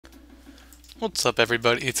What's up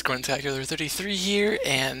everybody, it's Gruntacular33 here,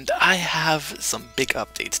 and I have some big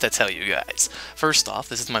updates to tell you guys. First off,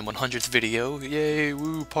 this is my 100th video, yay,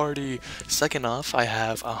 woo, party! Second off, I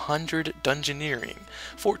have 100 dungeoneering,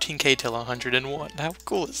 14k till 101, how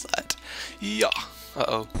cool is that? Yeah!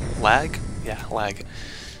 Uh-oh, lag? Yeah, lag.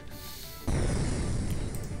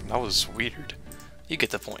 That was weird. You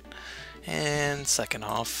get the point. And second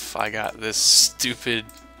off, I got this stupid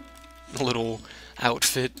little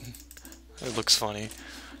outfit. It looks funny.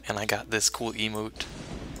 And I got this cool emote.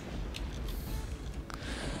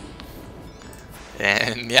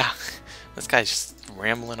 And yeah, this guy's just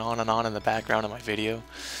rambling on and on in the background of my video.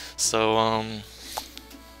 So,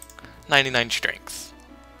 99 strength.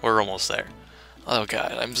 We're almost there. Oh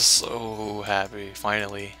god, I'm just so happy.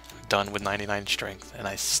 Finally done with 99 strength. And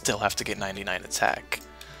I still have to get 99 attack.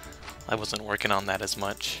 I wasn't working on that as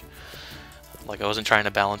much. Like, I wasn't trying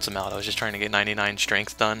to balance them out. I was just trying to get 99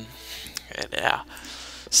 strength done. And yeah,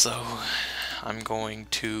 so I'm going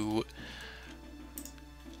to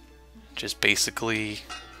just basically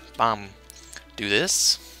do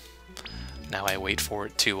this. Now I wait for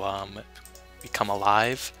it to become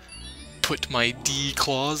alive, put my D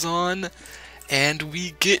claws on, and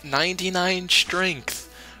we get 99 strength.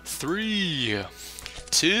 3,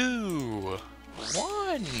 2,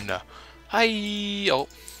 1. Hi. Oh,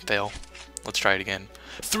 fail. Let's try it again.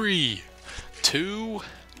 3, 2,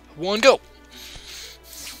 1, go!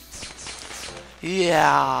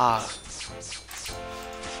 Yeah!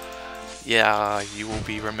 Yeah, you will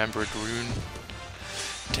be remembered, Rune.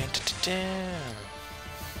 Dun, dun, dun, dun.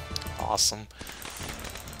 Awesome.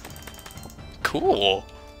 Cool!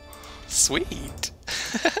 Sweet!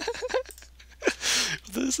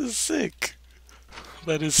 This is sick!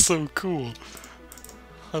 That is so cool.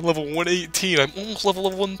 I'm level 118, I'm almost level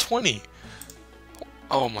 120!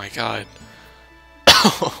 Oh my god.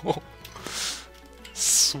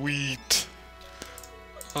 Sweet.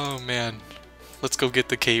 Oh man. Let's go get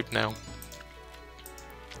the cape now.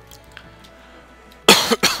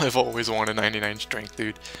 I've always wanted 99 strength,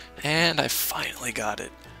 dude. And I finally got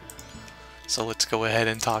it. So let's go ahead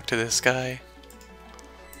and talk to this guy.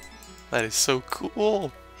 That is so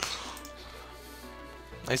cool.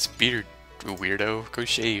 Nice beard, weirdo. Go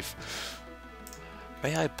shave.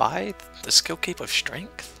 May I buy the skill cape of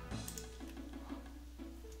strength?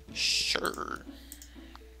 Sure.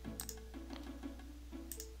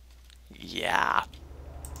 Yeah.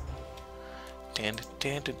 Dun,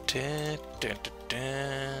 dun, dun, dun, dun,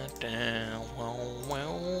 dun, dun, dun.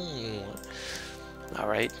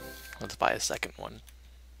 Alright, let's buy a second one.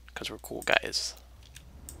 Because we're cool guys.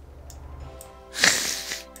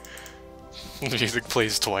 The music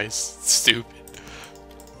plays twice. Stupid.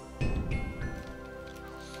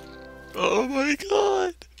 Oh my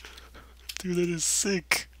god! Dude, that is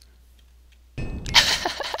sick.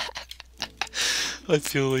 I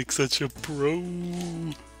feel like such a pro.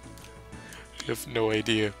 You have no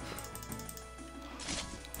idea.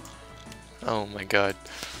 Oh my god.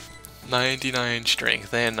 99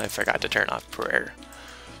 strength, and I forgot to turn off prayer.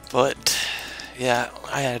 But, yeah,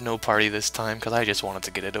 I had no party this time because I just wanted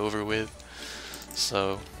to get it over with.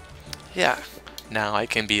 So, yeah, now I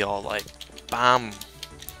can be all like, bam,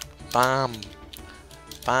 bam,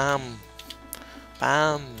 bam,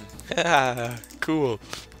 bam. Yeah, cool.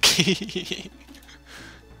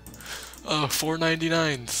 Oh,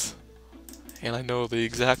 499s. And I know the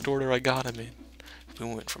exact order I got them in. We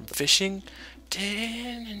went from fishing,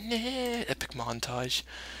 epic montage,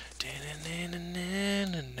 and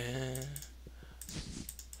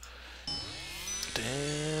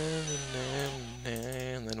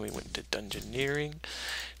then we went to dungeoneering,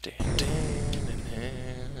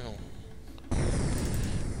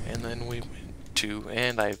 and then we went to,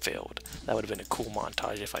 and I failed. That would have been a cool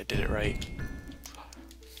montage if I did it right.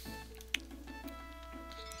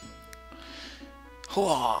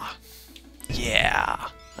 Yeah,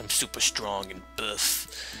 I'm super strong and buff,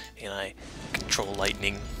 and I control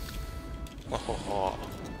lightning.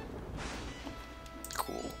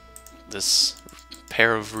 Cool. This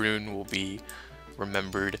pair of rune will be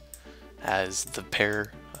remembered as the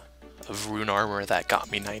pair of rune armor that got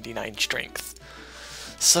me 99 strength.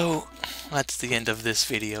 So, that's the end of this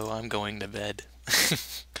video. I'm going to bed.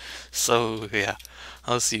 So, yeah,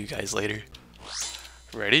 I'll see you guys later.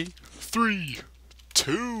 Ready? 3,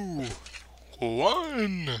 2,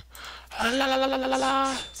 1. La la la la la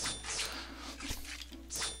la.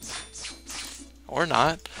 Or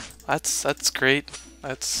not. That's great.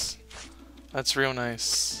 That's real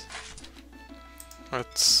nice.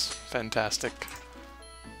 That's fantastic.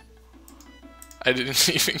 I didn't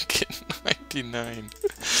even get 99.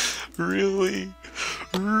 Really?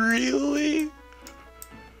 Really?